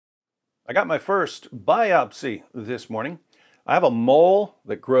I got my first biopsy this morning. I have a mole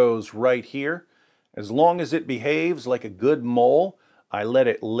that grows right here. As long as it behaves like a good mole, I let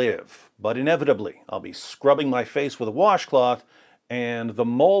it live. But inevitably, I'll be scrubbing my face with a washcloth and the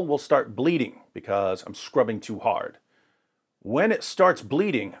mole will start bleeding because I'm scrubbing too hard. When it starts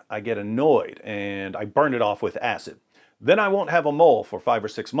bleeding, I get annoyed and I burn it off with acid. Then I won't have a mole for 5 or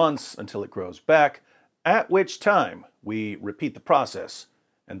 6 months until it grows back, at which time we repeat the process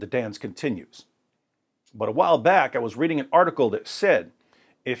and the dance continues. But a while back, I was reading an article that said,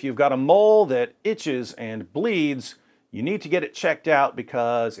 if you've got a mole that itches and bleeds, you need to get it checked out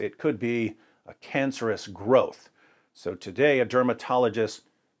because it could be a cancerous growth. So today, a dermatologist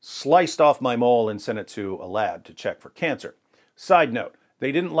sliced off my mole and sent it to a lab to check for cancer. Side note,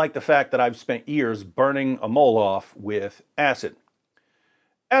 they didn't like the fact that I've spent years burning a mole off with acid.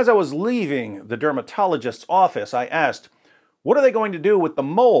 As I was leaving the dermatologist's office, I asked, what are they going to do with the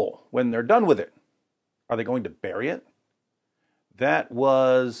mole when they're done with it? Are they going to bury it? That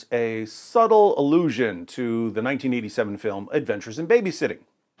was a subtle allusion to the 1987 film Adventures in Babysitting.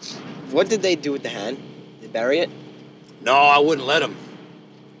 What did they do with the hand? They bury it? No, I wouldn't let him.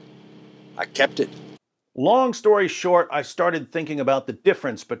 I kept it. Long story short, I started thinking about the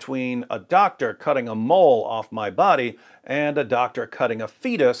difference between a doctor cutting a mole off my body and a doctor cutting a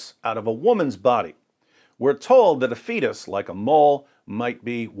fetus out of a woman's body. We're told that a fetus, like a mole, might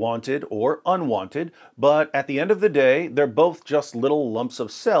be wanted or unwanted, but at the end of the day, they're both just little lumps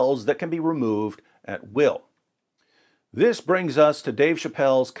of cells that can be removed at will. This brings us to Dave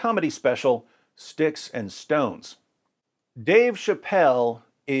Chappelle's comedy special, Sticks and Stones. Dave Chappelle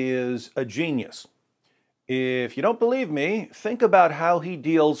is a genius. If you don't believe me, think about how he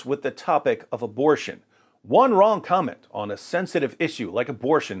deals with the topic of abortion. One wrong comment on a sensitive issue like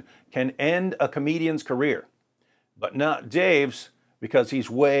abortion can end a comedian's career. But not Dave's, because he's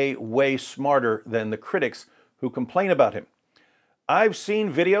way, way smarter than the critics who complain about him. I've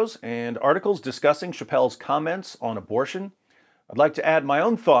seen videos and articles discussing Chappelle's comments on abortion. I'd like to add my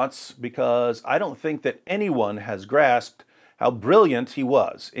own thoughts because I don't think that anyone has grasped how brilliant he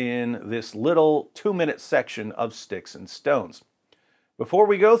was in this little 2-minute section of Sticks and Stones. Before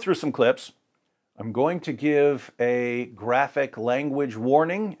we go through some clips, I'm going to give a graphic language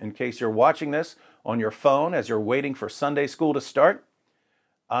warning in case you're watching this on your phone as you're waiting for Sunday school to start.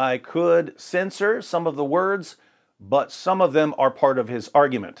 I could censor some of the words, but some of them are part of his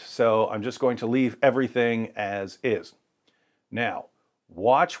argument, so I'm just going to leave everything as is. Now,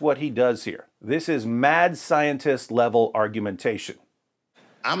 watch what he does here. This is mad scientist level argumentation.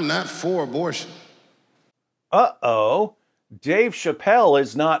 I'm not for abortion. Uh-oh, Dave Chappelle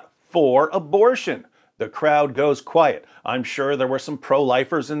is not for abortion. The crowd goes quiet. I'm sure there were some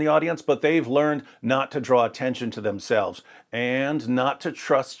pro-lifers in the audience, but they've learned not to draw attention to themselves and not to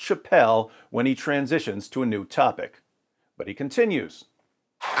trust Chappelle when he transitions to a new topic. But he continues.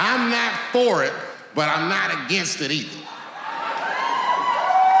 I'm not for it, but I'm not against it either.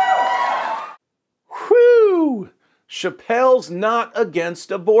 Whew! Chappelle's not against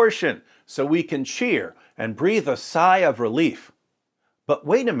abortion, so we can cheer and breathe a sigh of relief. But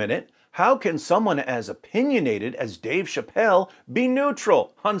wait a minute, how can someone as opinionated as Dave Chappelle be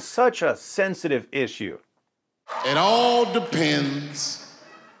neutral on such a sensitive issue? It all depends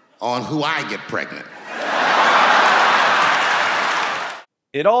on who I get pregnant.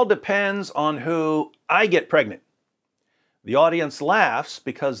 It all depends on who I get pregnant. The audience laughs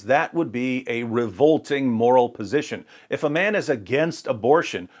because that would be a revolting moral position. If a man is against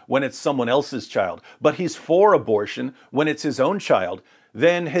abortion when it's someone else's child, but he's for abortion when it's his own child,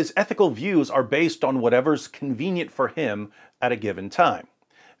 then his ethical views are based on whatever's convenient for him at a given time.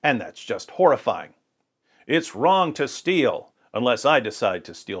 And that's just horrifying. It's wrong to steal, unless I decide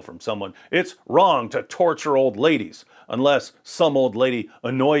to steal from someone. It's wrong to torture old ladies, unless some old lady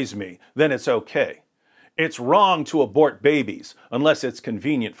annoys me, then it's okay. It's wrong to abort babies, unless it's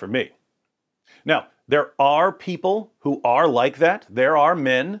convenient for me. Now, there are people who are like that. There are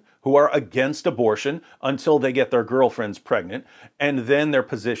men who are against abortion until they get their girlfriends pregnant, and then their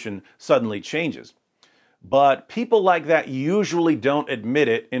position suddenly changes. But people like that usually don't admit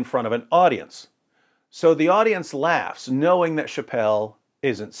it in front of an audience. So the audience laughs, knowing that Chappelle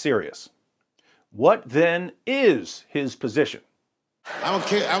isn't serious. What then is his position? I don't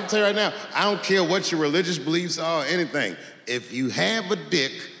care. I'll tell you right now, I don't care what your religious beliefs are or anything. If you have a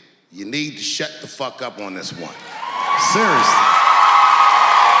dick, you need to shut the fuck up on this one. Seriously.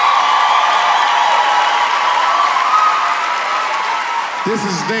 This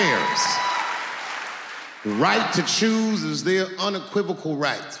is theirs. The right to choose is their unequivocal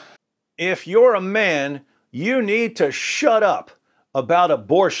right. If you're a man, you need to shut up about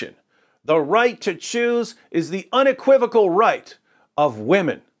abortion. The right to choose is the unequivocal right of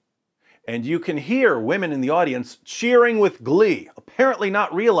women. And you can hear women in the audience cheering with glee, apparently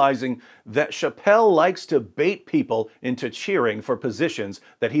not realizing that Chappelle likes to bait people into cheering for positions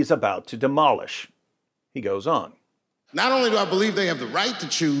that he's about to demolish. He goes on. Not only do I believe they have the right to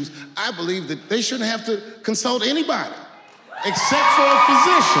choose, I believe that they shouldn't have to consult anybody except for a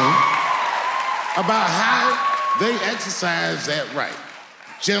physician about how they exercise that right.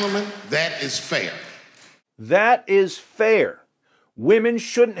 Gentlemen, that is fair. That is fair. Women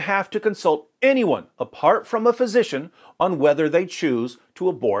shouldn't have to consult anyone apart from a physician on whether they choose to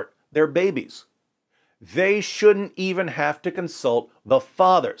abort their babies. They shouldn't even have to consult the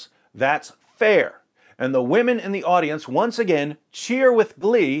fathers. That's fair. And the women in the audience once again cheer with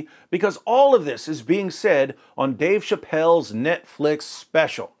glee because all of this is being said on Dave Chappelle's Netflix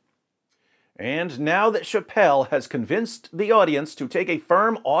special. And now that Chappelle has convinced the audience to take a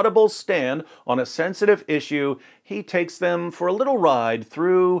firm, audible stand on a sensitive issue, he takes them for a little ride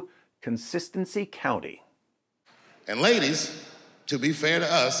through Consistency County. And ladies, to be fair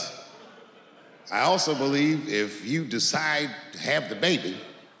to us, I also believe if you decide to have the baby,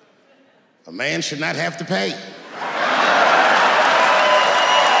 a man should not have to pay.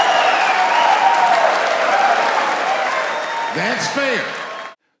 That's fair.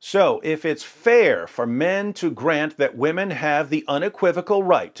 So, if it's fair for men to grant that women have the unequivocal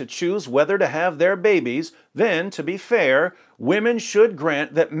right to choose whether to have their babies, then, to be fair, women should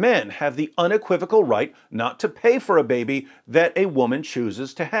grant that men have the unequivocal right not to pay for a baby that a woman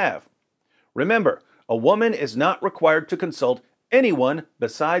chooses to have. Remember, a woman is not required to consult anyone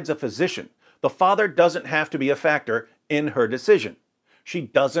besides a physician. The father doesn't have to be a factor in her decision. She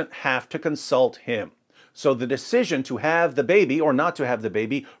doesn't have to consult him. So the decision to have the baby or not to have the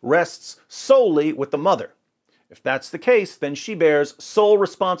baby rests solely with the mother. If that's the case, then she bears sole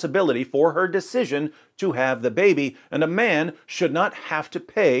responsibility for her decision to have the baby, and a man should not have to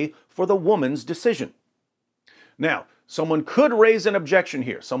pay for the woman's decision. Now, someone could raise an objection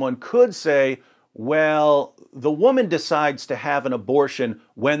here. Someone could say, well, the woman decides to have an abortion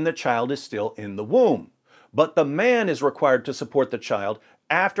when the child is still in the womb, but the man is required to support the child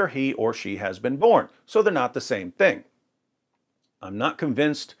after he or she has been born, so they're not the same thing. I'm not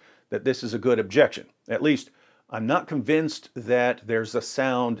convinced that this is a good objection. At least, I'm not convinced that there's a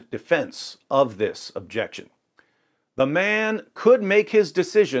sound defense of this objection. The man could make his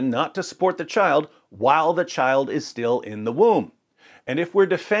decision not to support the child while the child is still in the womb. And if we're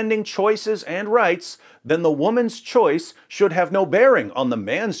defending choices and rights, then the woman's choice should have no bearing on the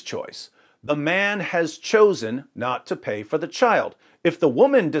man's choice. The man has chosen not to pay for the child. If the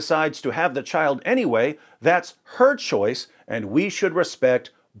woman decides to have the child anyway, that's her choice, and we should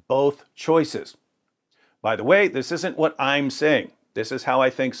respect both choices. By the way, this isn't what I'm saying. This is how I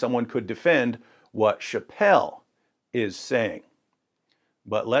think someone could defend what Chappelle is saying.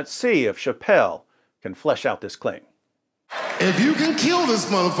 But let's see if Chappelle can flesh out this claim. If you can kill this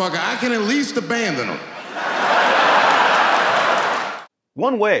motherfucker, I can at least abandon him.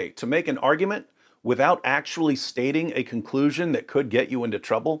 One way to make an argument without actually stating a conclusion that could get you into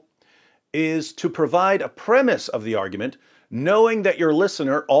trouble is to provide a premise of the argument, knowing that your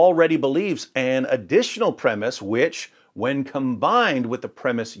listener already believes an additional premise which, when combined with the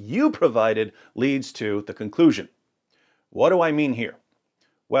premise you provided, leads to the conclusion. What do I mean here?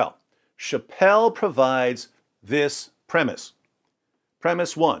 Well, Chappelle provides this premise.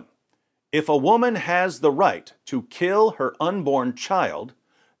 Premise 1. If a woman has the right to kill her unborn child,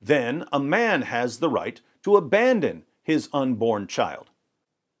 then a man has the right to abandon his unborn child.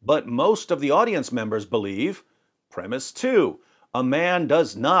 But most of the audience members believe, premise 2, a man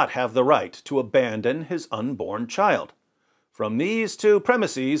does not have the right to abandon his unborn child. From these two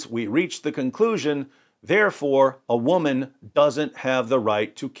premises, we reach the conclusion, therefore, a woman doesn't have the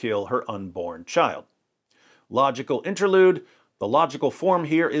right to kill her unborn child. Logical interlude. The logical form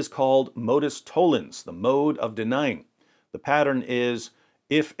here is called modus tollens, the mode of denying. The pattern is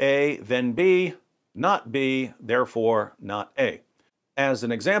if A, then B, not B, therefore not A. As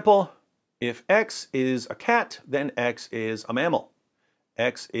an example, if X is a cat, then X is a mammal.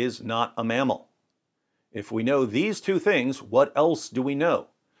 X is not a mammal. If we know these two things, what else do we know?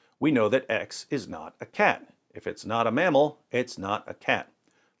 We know that X is not a cat. If it's not a mammal, it's not a cat.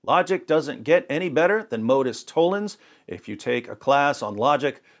 Logic doesn't get any better than modus tollens. If you take a class on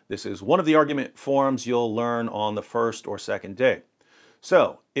logic, this is one of the argument forms you'll learn on the first or second day.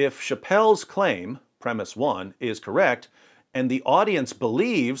 So, if Chappelle's claim, premise 1, is correct, and the audience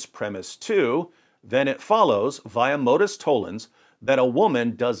believes premise 2, then it follows, via modus tollens, that a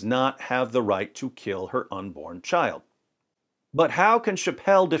woman does not have the right to kill her unborn child. But how can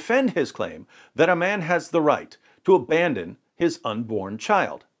Chappelle defend his claim that a man has the right to abandon his unborn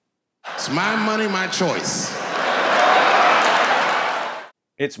child? It's my money, my choice.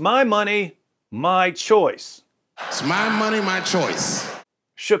 It's my money, my choice. It's my money, my choice.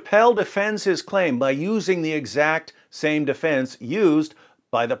 Chappelle defends his claim by using the exact same defense used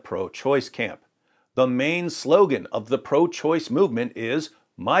by the pro-choice camp. The main slogan of the pro-choice movement is,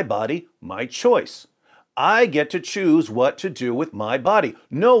 "My body, my choice." I get to choose what to do with my body.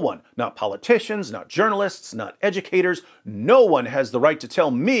 No one, not politicians, not journalists, not educators, no one has the right to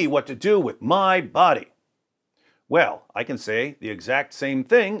tell me what to do with my body. Well, I can say the exact same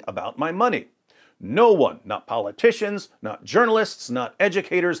thing about my money. No one, not politicians, not journalists, not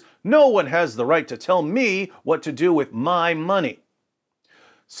educators, no one has the right to tell me what to do with my money.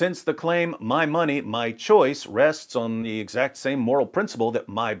 Since the claim, "my money, my choice," rests on the exact same moral principle that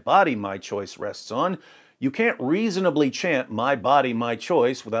 "my body, my choice" rests on, you can't reasonably chant "my body, my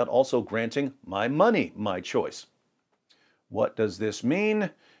choice" without also granting "my money, my choice." What does this mean?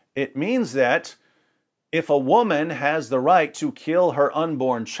 It means that if a woman has the right to kill her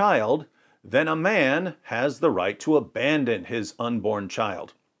unborn child, then a man has the right to abandon his unborn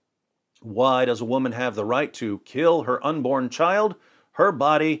child. Why does a woman have the right to kill her unborn child? Her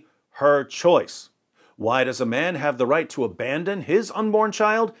body, her choice. Why does a man have the right to abandon his unborn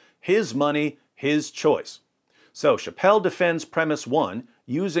child? His money, his choice. So Chappelle defends premise 1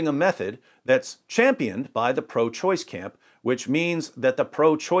 using a method that's championed by the pro-choice camp, which means that the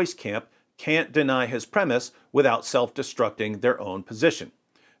pro-choice camp can't deny his premise without self-destructing their own position.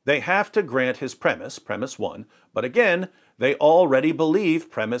 They have to grant his premise, premise 1, but again, they already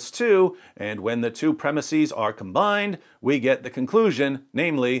believe premise 2, and when the two premises are combined, we get the conclusion,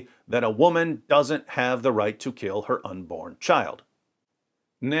 namely, that a woman doesn't have the right to kill her unborn child.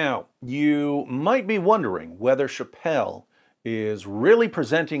 Now, you might be wondering whether Chappelle is really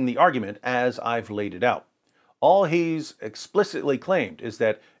presenting the argument as I've laid it out. All he's explicitly claimed is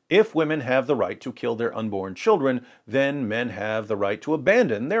that if women have the right to kill their unborn children, then men have the right to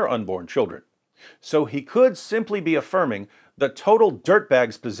abandon their unborn children. So he could simply be affirming the total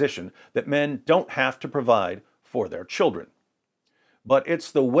dirtbag's position that men don't have to provide for their children. But it's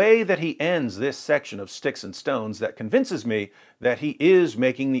the way that he ends this section of Sticks and Stones that convinces me that he is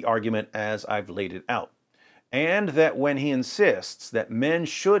making the argument as I've laid it out. And that when he insists that men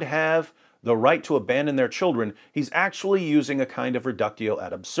should have the right to abandon their children, he's actually using a kind of reductio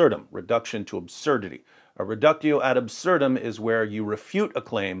ad absurdum, reduction to absurdity. A reductio ad absurdum is where you refute a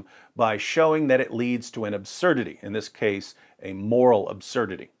claim by showing that it leads to an absurdity, in this case, a moral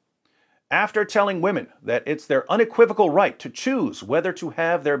absurdity. After telling women that it's their unequivocal right to choose whether to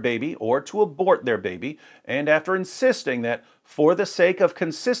have their baby or to abort their baby, and after insisting that for the sake of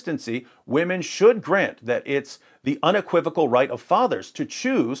consistency, women should grant that it's the unequivocal right of fathers to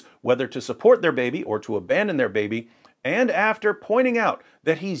choose whether to support their baby or to abandon their baby, and after pointing out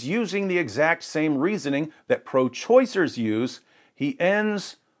that he's using the exact same reasoning that pro-choicers use, he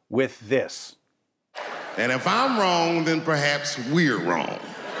ends with this. And if I'm wrong, then perhaps we're wrong.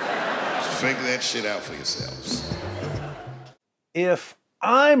 Figure that shit out for yourselves. If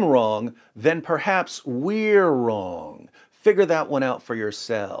I'm wrong, then perhaps we're wrong. Figure that one out for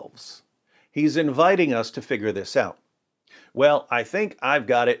yourselves. He's inviting us to figure this out. Well, I think I've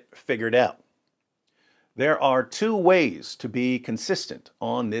got it figured out. There are two ways to be consistent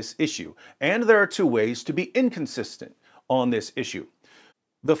on this issue, and there are two ways to be inconsistent on this issue.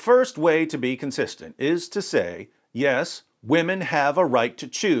 The first way to be consistent is to say, yes, women have a right to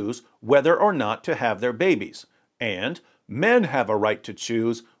choose whether or not to have their babies, and men have a right to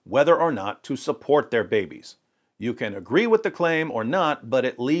choose whether or not to support their babies. You can agree with the claim or not, but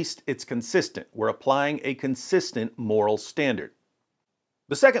at least it's consistent. We're applying a consistent moral standard.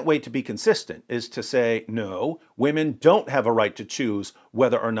 The second way to be consistent is to say, no, women don't have a right to choose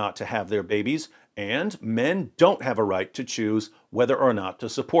whether or not to have their babies, and men don't have a right to choose whether or not to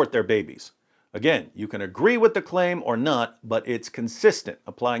support their babies. Again, you can agree with the claim or not, but it's consistent,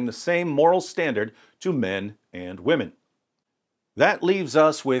 applying the same moral standard to men and women. That leaves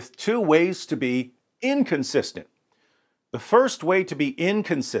us with two ways to be inconsistent. The first way to be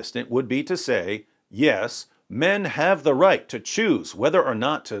inconsistent would be to say, yes, men have the right to choose whether or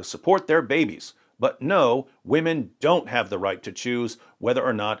not to support their babies, but no, women don't have the right to choose whether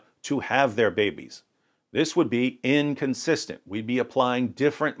or not to have their babies. This would be inconsistent. We'd be applying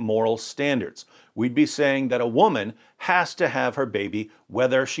different moral standards. We'd be saying that a woman has to have her baby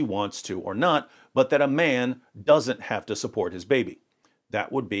whether she wants to or not, but that a man doesn't have to support his baby.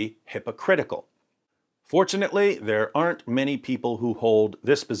 That would be hypocritical. Fortunately, there aren't many people who hold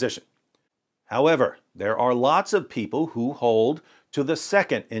this position. However, there are lots of people who hold to the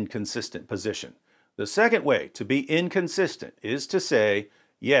second inconsistent position. The second way to be inconsistent is to say,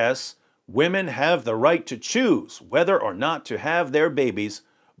 yes, women have the right to choose whether or not to have their babies,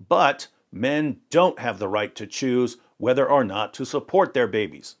 but men don't have the right to choose whether or not to support their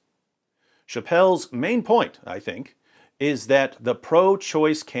babies. Chappelle's main point, I think, is that the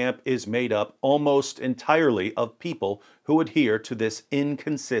pro-choice camp is made up almost entirely of people who adhere to this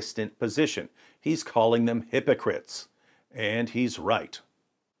inconsistent position. He's calling them hypocrites, and he's right.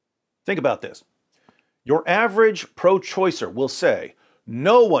 Think about this. Your average pro-choicer will say,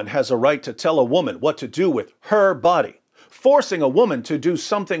 no one has a right to tell a woman what to do with her body. Forcing a woman to do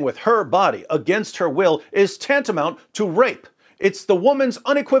something with her body against her will is tantamount to rape. It's the woman's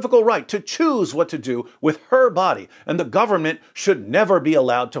unequivocal right to choose what to do with her body, and the government should never be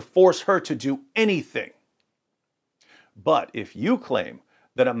allowed to force her to do anything. But if you claim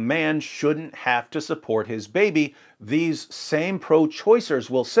that a man shouldn't have to support his baby, these same pro-choicers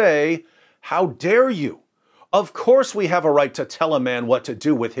will say, how dare you? Of course we have a right to tell a man what to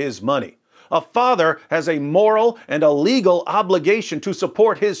do with his money. A father has a moral and a legal obligation to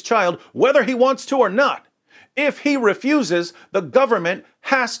support his child, whether he wants to or not. If he refuses, the government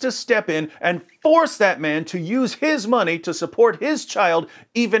has to step in and force that man to use his money to support his child,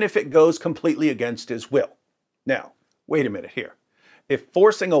 even if it goes completely against his will. Now, wait a minute here. If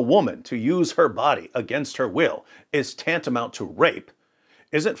forcing a woman to use her body against her will is tantamount to rape,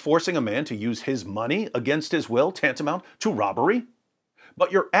 isn't forcing a man to use his money against his will tantamount to robbery?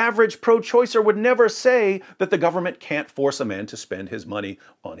 But your average pro-choicer would never say that the government can't force a man to spend his money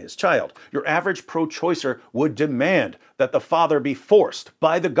on his child. Your average pro-choicer would demand that the father be forced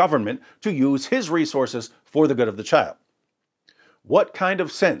by the government to use his resources for the good of the child. What kind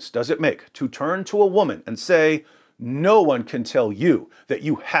of sense does it make to turn to a woman and say, no one can tell you that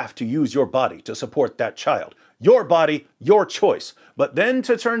you have to use your body to support that child? Your body, your choice. But then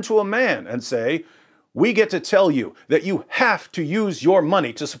to turn to a man and say, we get to tell you that you have to use your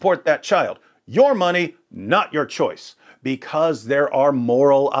money to support that child. Your money, not your choice. Because there are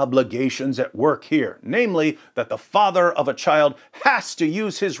moral obligations at work here. Namely, that the father of a child has to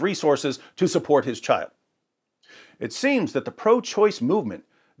use his resources to support his child. It seems that the pro-choice movement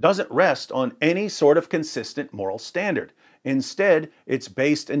doesn't rest on any sort of consistent moral standard. Instead, it's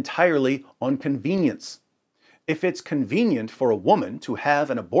based entirely on convenience. If it's convenient for a woman to have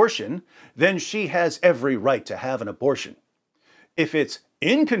an abortion, then she has every right to have an abortion. If it's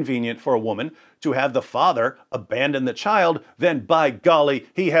inconvenient for a woman to have the father abandon the child, then by golly,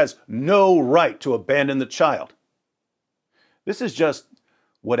 he has no right to abandon the child. This is just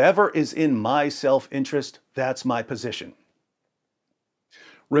whatever is in my self-interest, that's my position.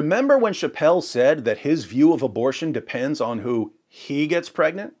 Remember when Chappelle said that his view of abortion depends on who he gets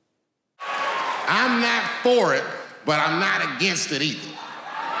pregnant? I'm not for it, but I'm not against it either.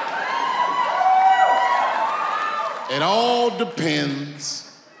 It all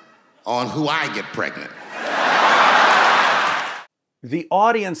depends on who I get pregnant. The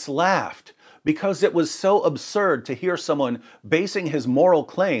audience laughed because it was so absurd to hear someone basing his moral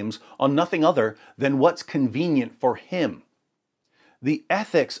claims on nothing other than what's convenient for him. The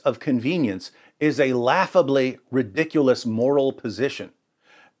ethics of convenience is a laughably ridiculous moral position.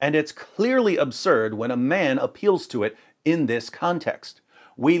 And it's clearly absurd when a man appeals to it in this context.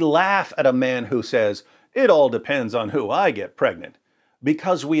 We laugh at a man who says, it all depends on who I get pregnant,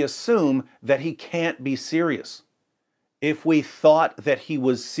 because we assume that he can't be serious. If we thought that he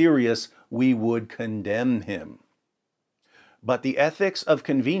was serious, we would condemn him. But the ethics of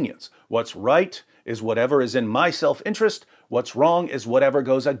convenience, what's right is whatever is in my self-interest, what's wrong is whatever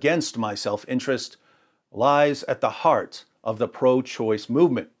goes against my self-interest, lies at the heart of the pro-choice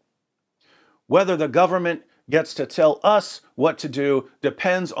movement. Whether the government gets to tell us what to do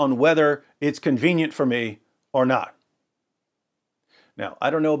depends on whether it's convenient for me or not. Now, I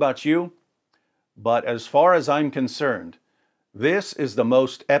don't know about you, but as far as I'm concerned, this is the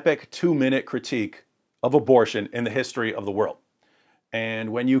most epic 2-minute critique of abortion in the history of the world.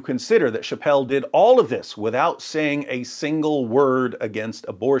 And when you consider that Chappelle did all of this without saying a single word against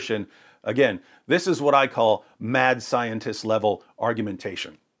abortion, again, this is what I call mad scientist level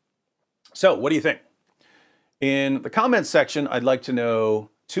argumentation. So, what do you think? In the comments section, I'd like to know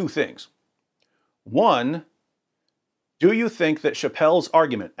 2 things. 1, do you think that Chappelle's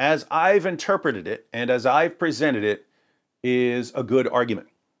argument, as I've interpreted it and as I've presented it, is a good argument?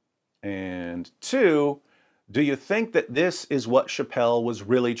 And 2, do you think that this is what Chappelle was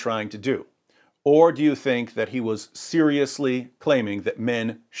really trying to do? Or do you think that he was seriously claiming that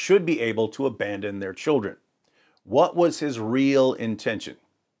men should be able to abandon their children? What was his real intention?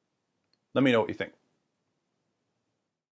 Let me know what you think.